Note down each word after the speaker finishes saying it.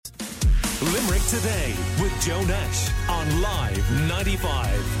Limerick Today with Joe Nash on Live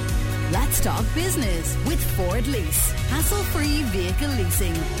 95. Let's talk business with Ford Lease. Hassle-free vehicle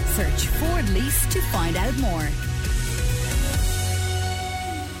leasing. Search Ford Lease to find out more.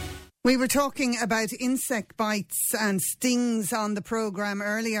 We were talking about insect bites and stings on the programme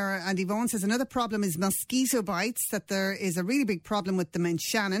earlier, and Yvonne says another problem is mosquito bites, that there is a really big problem with them in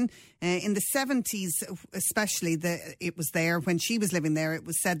Shannon. In the 70s especially, it was there when she was living there. It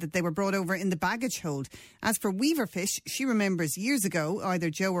was said that they were brought over in the baggage hold. As for weaverfish, she remembers years ago, either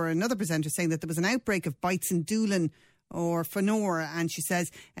Joe or another presenter saying that there was an outbreak of bites in Doolin or Fanor, and she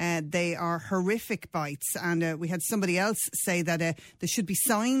says they are horrific bites. And we had somebody else say that there should be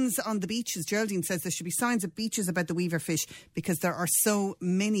signs on the beaches. Geraldine says there should be signs at beaches about the weaverfish because there are so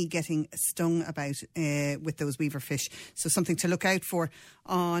many getting stung about with those weaverfish. So something to look out for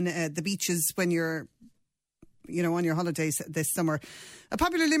on the beaches when you're on your holidays this summer. A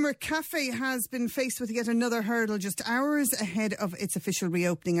popular Limerick cafe has been faced with yet another hurdle just hours ahead of its official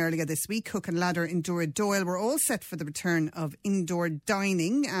reopening earlier this week. Hook and Ladder in Doyle were all set for the return of indoor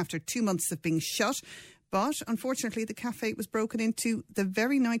dining after 2 months of being shut. But unfortunately, the cafe was broken into the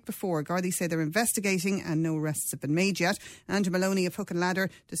very night before. Gardaí say they're investigating and no arrests have been made yet. Andrew Maloney of Hook and Ladder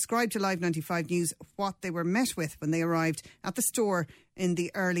described to Live 95 News what they were met with when they arrived at the store in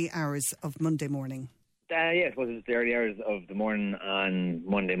the early hours of Monday morning. I suppose it was the early hours of the morning on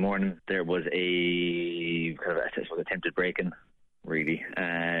Monday morning. There was a kind of attempted break-in, really.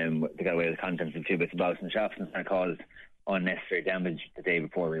 They got away with the contents of 2 bits of boxes in the shops and kind of caused unnecessary damage the day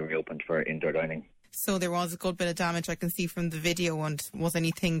before we reopened for indoor dining. So there was a good bit of damage I can see from the video. And was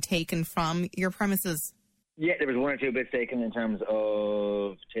anything taken from your premises? Yeah, there was 1 or 2 bits taken in terms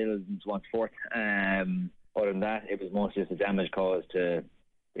of tills and so on and so forth. Other than that, it was mostly just the damage caused to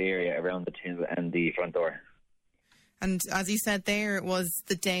the area around the till and the front door. And as you said there, it was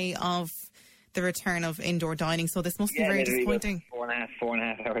the day of the return of indoor dining, so this must be very disappointing.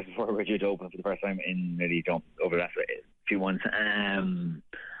 4.5 hours before we were due to open for the first time in nearly over the last few months.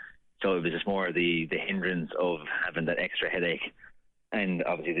 So it was just more the hindrance of having that extra headache and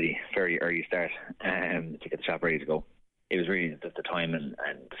obviously the very early start to get the shop ready to go. It was really just the time and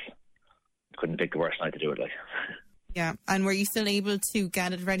couldn't pick the worst night to do it like. Yeah, and were you still able to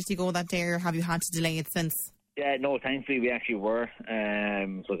get it ready to go that day, or have you had to delay it since? Yeah, no, thankfully we actually were.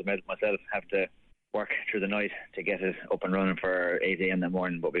 So myself have to work through the night to get it up and running for 8 a.m. that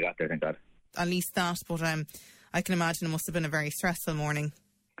morning, but we got there, thank God. At least that, but I can imagine it must have been a very stressful morning.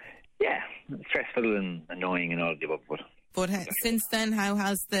 Yeah, stressful and annoying and all of the above. But since then, how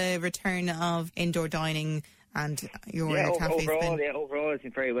has the return of indoor dining and your cafes been? Yeah, overall it's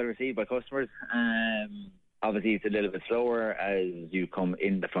been very well received by customers. Obviously, it's a little bit slower as you come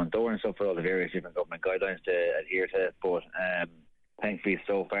in the front door and stuff for all the various different government guidelines to adhere to. But thankfully,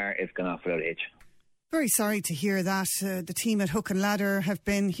 so far, it's gone off without a hitch. Very sorry to hear that. The team at Hook and Ladder have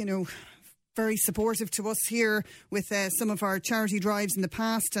been, very supportive to us here with some of our charity drives in the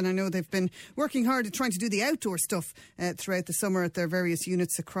past, and I know they've been working hard at trying to do the outdoor stuff throughout the summer at their various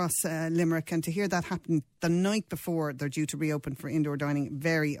units across Limerick, and to hear that happen the night before they're due to reopen for indoor dining,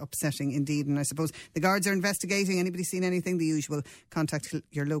 very upsetting indeed. And I suppose the guards are investigating. Anybody seen anything, the usual, contact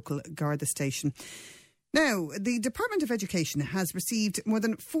your local Garda station. Now, the Department of Education has received more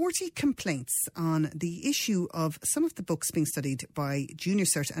than 40 complaints on the issue of some of the books being studied by Junior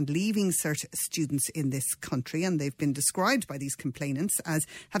Cert and Leaving Cert students in this country, and they've been described by these complainants as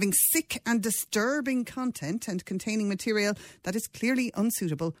having sick and disturbing content and containing material that is clearly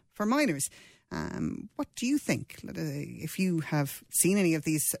unsuitable for minors. What do you think? If you have seen any of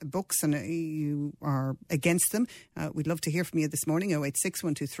these books and you are against them, we'd love to hear from you this morning, 086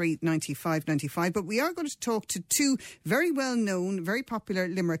 123 95 95. But we are going to talk to 2 very well-known, very popular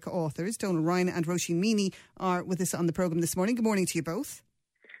Limerick authors. Donal Ryan and Roisin Meany are with us on the programme this morning. Good morning to you both.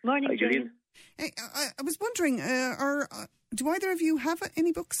 Morning, Julian. I was wondering, do either of you have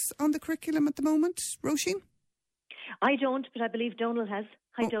any books on the curriculum at the moment, Roisin? I don't, but I believe Donal has.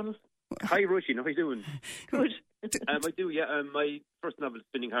 Hi, Donal. Hi, Roisin. How are you doing? Good. I do, yeah. My first novel,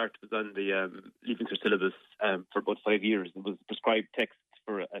 Spinning Heart, was on the Leaving Cert syllabus for about 5 years. It was prescribed text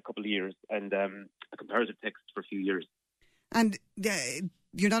for a couple of years and a comparative text for a few years. And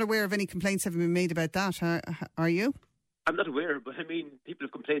you're not aware of any complaints having been made about that, are you? I'm not aware, but I mean, people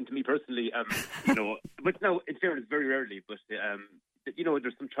have complained to me personally, but no, in fairness, very rarely, but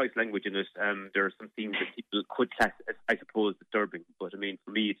there's some choice language in it. There are some themes that people could class as, I suppose, disturbing. But I mean,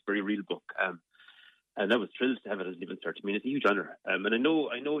 for me, it's a very real book. And I was thrilled to have it as Leaving Cert. I mean, it's a huge honour. And I know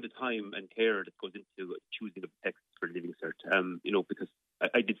the time and care that goes into choosing a text for Leaving Cert. Because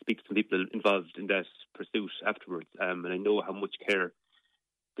I did speak to some people involved in that pursuit afterwards. And I know how much care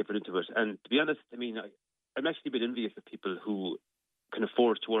different into it. And to be honest, I mean, I'm actually a bit envious of people who can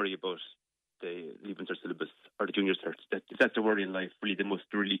afford to worry about the Leaving Cert syllabus or the Junior Cert. If that's a worry in life, really, they must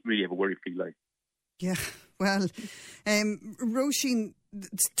really have a worry-free life. Yeah, well, Roisin,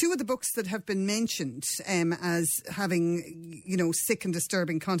 two of the books that have been mentioned as having, sick and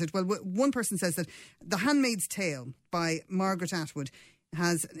disturbing content. Well, one person says that The Handmaid's Tale by Margaret Atwood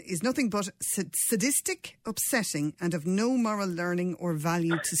is nothing but sadistic, upsetting, and of no moral learning or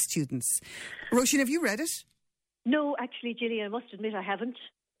value to students. Roisin, have you read it? No, actually, Gillian, I must admit I haven't.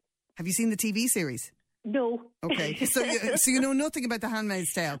 Have you seen the TV series? No. Okay, so you know nothing about The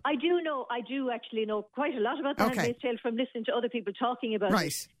Handmaid's Tale? I do actually know quite a lot about The Handmaid's Tale from listening to other people talking about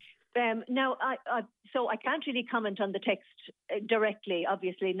it. Right. Now, so I can't really comment on the text directly,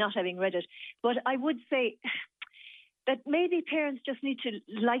 obviously, not having read it. But I would say that maybe parents just need to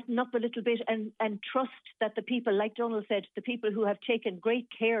lighten up a little bit and trust that the people, like Donald said, the people who have taken great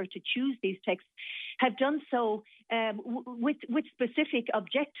care to choose these texts have done so with specific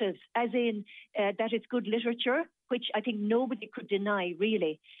objectives, as in that it's good literature, which I think nobody could deny,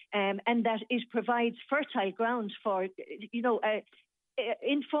 really, and that it provides fertile ground for,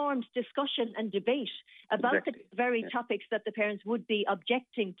 informed discussion and debate about the very topics that the parents would be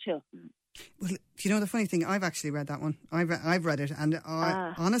objecting to. Well, the funny thing, I've actually read that one. I've read it, and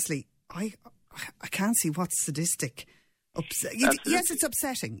honestly, I can't see what's sadistic. Yes, it's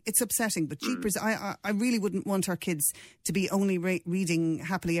upsetting. It's upsetting, but jeepers, I really wouldn't want our kids to be only reading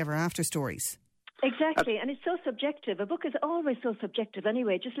happily ever after stories. Exactly, and it's so subjective. A book is always so subjective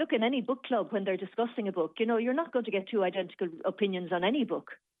anyway. Just look in any book club when they're discussing a book. You're not going to get two identical opinions on any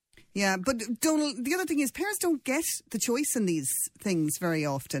book. Yeah, but Donald, the other thing is parents don't get the choice in these things very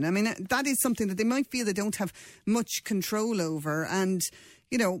often. I mean, that is something that they might feel they don't have much control over. And,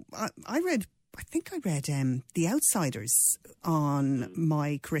 I read The Outsiders on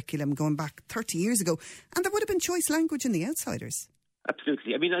my curriculum going back 30 years ago, and there would have been choice language in The Outsiders.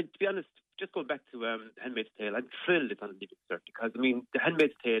 Absolutely. I mean, to be honest, just going back to Handmaid's Tale, I'm thrilled it's on the Leaving Cert because, The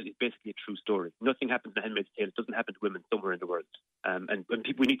Handmaid's Tale is basically a true story. Nothing happens in The Handmaid's Tale. It doesn't happen to women somewhere in the world. And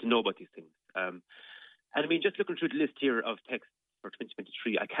people, we need to know about these things. Just looking through the list here of texts for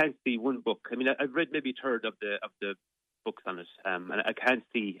 2023, I can't see one book. I've read maybe a third of the books on it, and I can't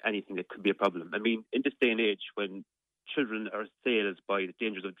see anything that could be a problem. In this day and age, when children are assailed by the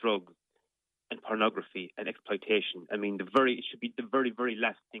dangers of drugs and pornography and exploitation, it should be the very, very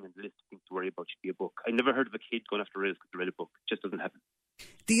last thing on the list of things to worry about should be a book. I never heard of a kid going after rails because they read a book. It just doesn't happen.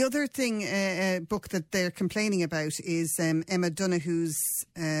 The other thing, book that they're complaining about is Emma Donoghue's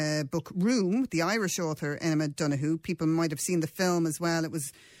book Room, the Irish author Emma Donoghue. People might have seen the film as well. It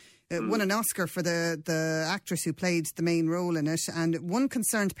was won an Oscar for the actress who played the main role in it. And one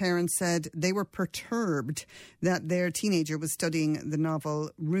concerned parent said they were perturbed that their teenager was studying the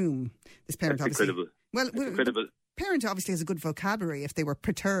novel Room. This parent That's obviously... incredible. Well, incredible. Parent obviously has a good vocabulary if they were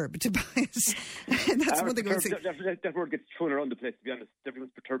perturbed by it. That's one thing I would say. That word gets thrown around the place, to be honest.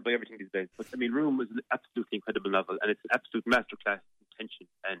 Everyone's perturbed by everything these days. But, Room was an absolutely incredible novel, and it's an absolute masterclass in tension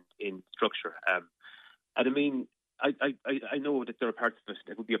and in structure. I know that there are parts of it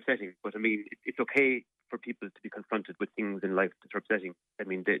that would be upsetting, but it's okay for people to be confronted with things in life that are upsetting.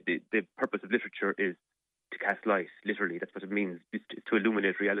 The purpose of literature is to cast light, literally. That's what it means, is to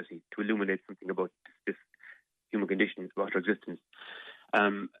illuminate reality, to illuminate something about this human condition, about our existence.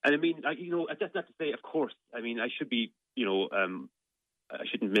 That's not to say, of course, I should be, I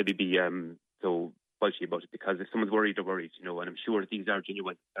shouldn't maybe be so bulgy about it, because if someone's worried, they're worried, and I'm sure these are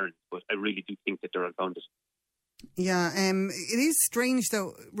genuine concerns, but I really do think that they're unfounded. Yeah, it is strange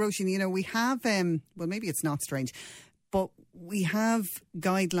though, Roisin, we have, maybe it's not strange, but we have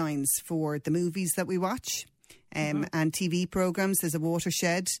guidelines for the movies that we watch and TV programmes. There's a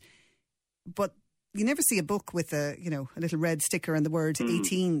watershed, but you never see a book with a little red sticker and the word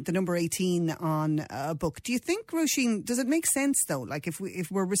 18, the number 18 on a book. Do you think, Roisin, does it make sense though? Like if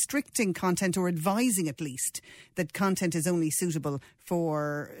we're restricting content, or advising at least that content is only suitable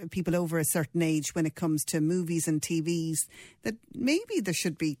for people over a certain age when it comes to movies and TVs, that maybe there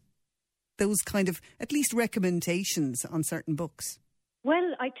should be those kind of at least recommendations on certain books?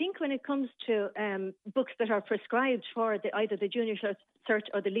 Well, I think when it comes to books that are prescribed for either the Junior Cert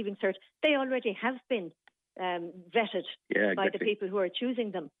or the Leaving Cert, they already have been vetted by the people who are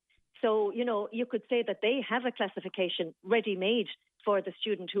choosing them. So, you could say that they have a classification ready-made for the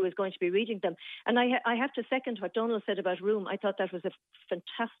student who is going to be reading them. And I have to second what Donald said about Room. I thought that was a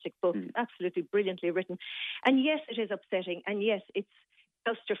fantastic book, absolutely brilliantly written. And yes, it is upsetting. And yes,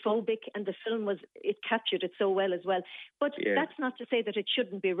 claustrophobic, and the film it captured it so well as well. But that's not to say that it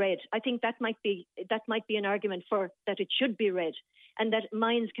shouldn't be read. I think that might be an argument for that it should be read, and that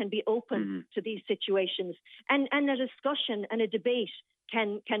minds can be open to these situations, and a discussion and a debate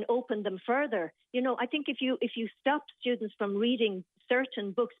can open them further. You know, I think if you stop students from reading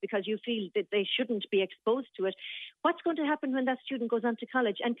certain books because you feel that they shouldn't be exposed to it, what's going to happen when that student goes on to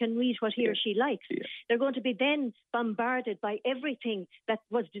college and can read what he or she likes? Yeah. They're going to be then bombarded by everything that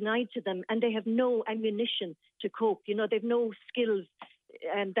was denied to them, and they have no ammunition to cope. You know, they've no skills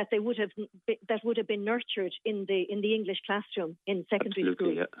that would have been nurtured in the English classroom in secondary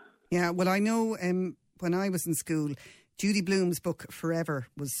school. Yeah, well, I know when I was in school, Judy Blume's book Forever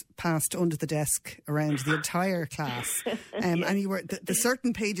was passed under the desk around the entire class, and you were the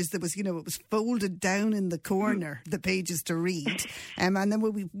certain pages that was, you know, it was folded down in the corner, the pages to read, and then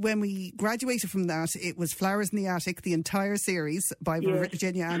when we graduated from that, it was Flowers in the Attic, the entire series by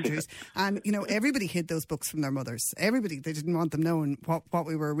Virginia Andrews, and you know, everybody hid those books from their mothers. Everybody, they didn't want them knowing what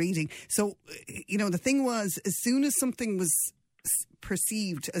we were reading. So, you know, the thing was, as soon as something was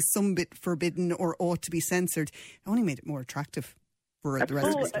perceived as some bit forbidden or ought to be censored, it only made it more attractive for the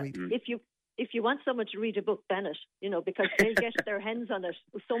rest of us to read. If you want someone to read a book, ban it, you know, because they'll get their hands on it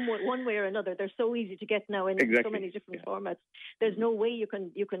one way or another. They're so easy to get now in so many different formats. There's no way you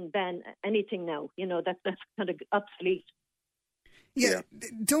can ban anything now. You know, that's kind of obsolete. Yeah,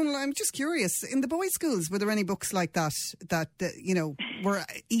 Donal, I'm just curious. In the boys' schools, were there any books like that you know, were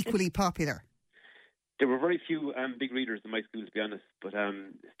equally popular? There were very few big readers in my school, to be honest, but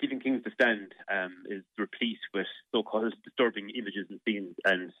Stephen King's The Stand is replete with so-called disturbing images and scenes,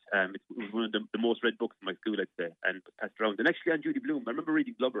 and it was one of the most read books in my school, I'd say, and passed around. And actually on Judy Blume, I remember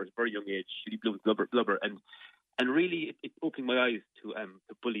reading Blubber at a very young age, Judy Blume's Blubber, and really it opened my eyes to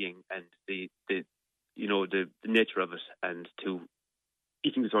bullying and the nature of it, and to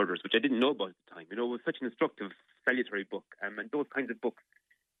eating disorders, which I didn't know about at the time. You know, it was such an instructive, salutary book, and those kinds of books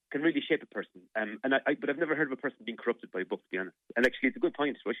can really shape a person. But I've never heard of a person being corrupted by a book, to be honest. And actually, it's a good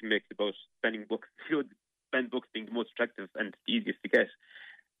point Russian makes about banning books. You know, ban books being the most attractive and the easiest to get.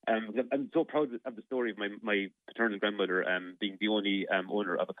 I'm so proud of the story of my paternal grandmother being the only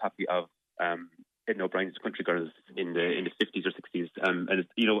owner of a copy of Edna O'Brien's Country Girls in the 50s or 60s.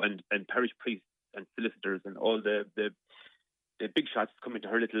 And parish priests and solicitors and all the big shots coming to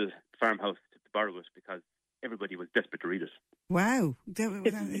her little farmhouse to borrow it because everybody was desperate to read it. Wow,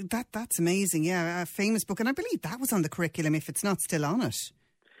 that's amazing. Yeah, a famous book, and I believe that was on the curriculum. If it's not still on it,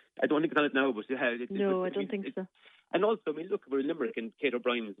 I don't think it's on it now. But I don't think so. And also, I mean, look, we're in Limerick, and Kate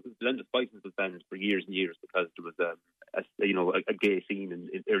O'Brien's Land of Spices was banned for years and years because there was a gay scene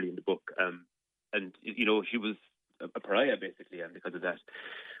early in the book, and you know, she was a pariah basically, and because of that.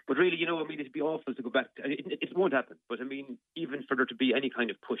 But really, you know, I mean, it'd be awful to go back to, it won't happen, but I mean, even for there to be any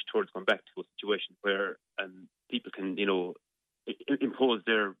kind of push towards going back to a situation where people can, you know, impose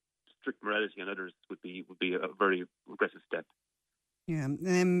their strict morality on others would be a very aggressive step. Yeah.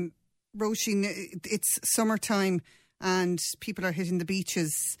 Roisin, it's summertime and people are hitting the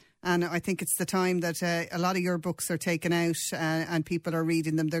beaches, and I think it's the time that a lot of your books are taken out and people are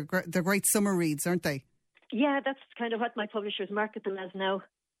reading them. They're great summer reads, aren't they? Yeah, that's kind of what my publishers market them as now.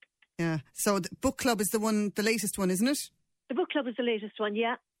 Yeah. So the book club is the latest one, isn't it? The book club is the latest one,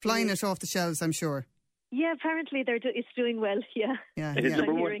 yeah. Flying it off the shelves, I'm sure. Yeah, apparently it's doing well, yeah. Yeah, it is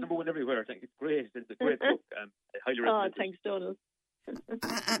number one everywhere. I think it's great. It's a great book. I highly recommend it. Thanks, Donal.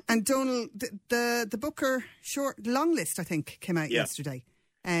 And Donal, the Booker long list, I think, came out yesterday.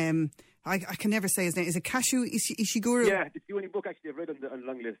 I can never say his name. Is it Kashu Ishiguro? Yeah, it's the only book actually I've read on the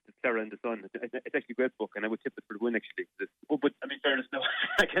long list. It's Sarah and the Sun. It's actually a great book, and I would tip it for the win actually. But I mean, fairness, no,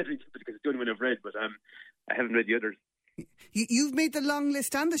 I can't really tip it because it's the only one I've read. But I haven't read the others. You've made the long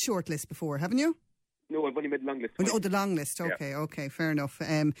list and the short list before, haven't you? No, I've only made the long list. Oh, the long list. Okay, fair enough.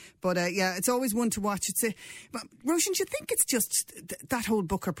 But it's always one to watch. But Roisin, do you think it's just that whole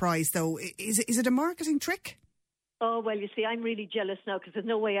Booker Prize though? Is it a marketing trick? Oh, well, you see, I'm really jealous now because there's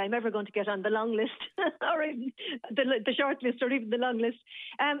no way I'm ever going to get on the long list or even the short list or even the long list.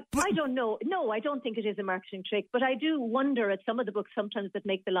 I don't know. No, I don't think it is a marketing trick, but I do wonder at some of the books sometimes that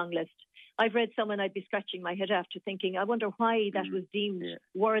make the long list. I've read some and I'd be scratching my head after thinking, I wonder why that was deemed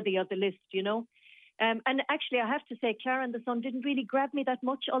worthy of the list, you know. And actually, I have to say, Clara and the Sun didn't really grab me that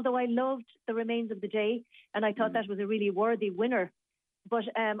much, although I loved The Remains of the Day, and I thought that was a really worthy winner. But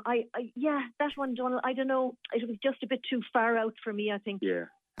that one, Donal, I don't know. It was just a bit too far out for me, I think. Yeah.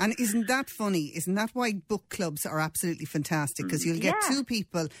 And isn't that funny? Isn't that why book clubs are absolutely fantastic? Because you'll get two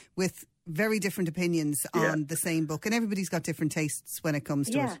people with very different opinions on the same book, and everybody's got different tastes when it comes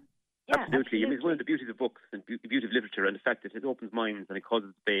to it. Absolutely. I mean, it's one of the beauties of books and the beauty of literature, and the fact that it opens minds and it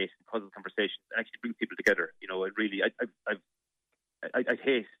causes debate, it causes conversation, and actually brings people together. You know, I'd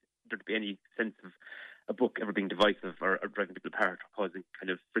hate there to be any sense of a book ever being divisive or driving people apart or causing kind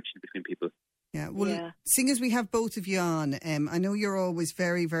of friction between people. Yeah, well, seeing as we have both of you on, I know you're always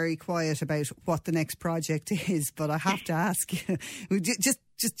very, very quiet about what the next project is, but I have to ask you, just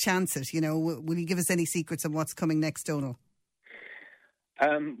chance it, you know, will you give us any secrets on what's coming next, Donal?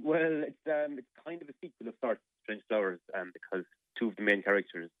 Well, it's kind of a sequel of sorts, Strange Flowers, because two of the main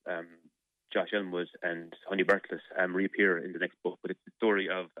characters, Josh Elmwood and Honey Bartlett, reappear in the next book, but it's the story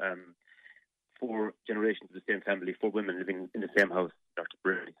of 4 generations of the same family, 4 women living in the same house, Dr.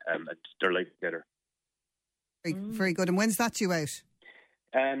 Brady, and their life together. Very, very good. And when's that due out?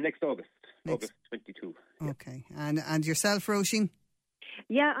 Next August 22. Okay. And yourself, Roisin?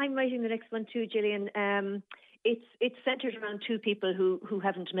 Yeah, I'm writing the next one too, Gillian. It's centred around 2 people who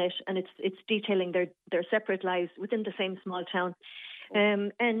haven't met, and it's detailing their separate lives within the same small town.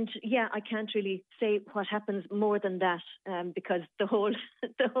 And yeah, I can't really say what happens more than that, because the whole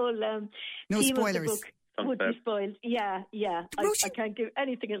no theme spoilers. of the book would be spoiled. Yeah. I can't give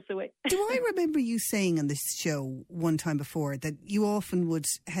anything else away. Do I remember you saying on this show one time before that you often would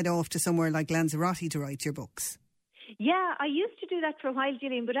head off to somewhere like Lanzarote to write your books? Yeah, I used to do that for a while,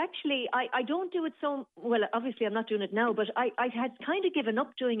 Gillian, but actually I don't do it so well. Obviously, I'm not doing it now, but I had kind of given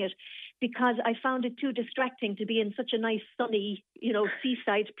up doing it because I found it too distracting to be in such a nice, sunny,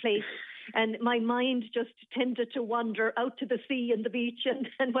 seaside place. And my mind just tended to wander out to the sea and the beach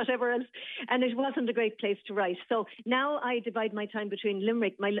and whatever else. And it wasn't a great place to write. So now I divide my time between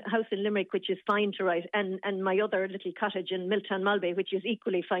Limerick, my house in Limerick, which is fine to write, and my other little cottage in Milltown Malbay, which is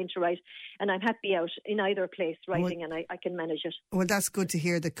equally fine to write. And I'm happy out in either place writing, and I can manage it. Well, that's good to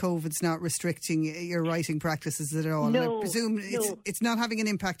hear that COVID's not restricting your writing practices at all. No, and I presume it's not having an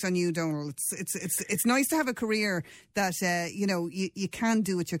impact on you, Donal. It's nice to have a career that, you can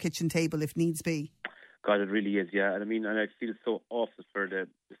do at your kitchen table if needs be. God, it really is, yeah. And I mean, and I feel so awful for the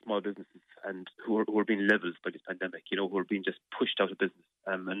small businesses and who are being levelled by this pandemic, who are being just pushed out of business.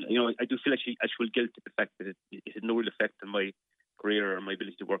 And I do feel actual guilt at the fact that it had no real effect on my career or my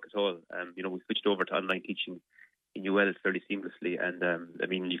ability to work at all. We switched over to online teaching in UL fairly seamlessly, and I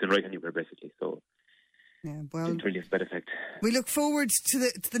mean, you can write anywhere basically, so yeah, well, it really has a bad effect. We look forward to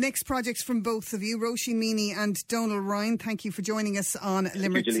the next projects from both of you, Roisin Meany and Donal Ryan. Thank you for joining us on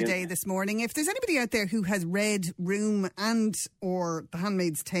Limerick Today this morning. If there's anybody out there who has read Room and or The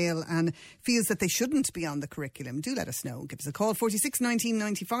Handmaid's Tale and feels that they shouldn't be on the curriculum, do let us know. Give us a call, 46 19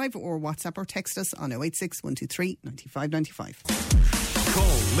 95, or WhatsApp or text us on 086 123 95 95.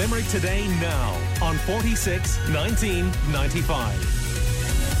 Call Limerick Today now on 46 19 95.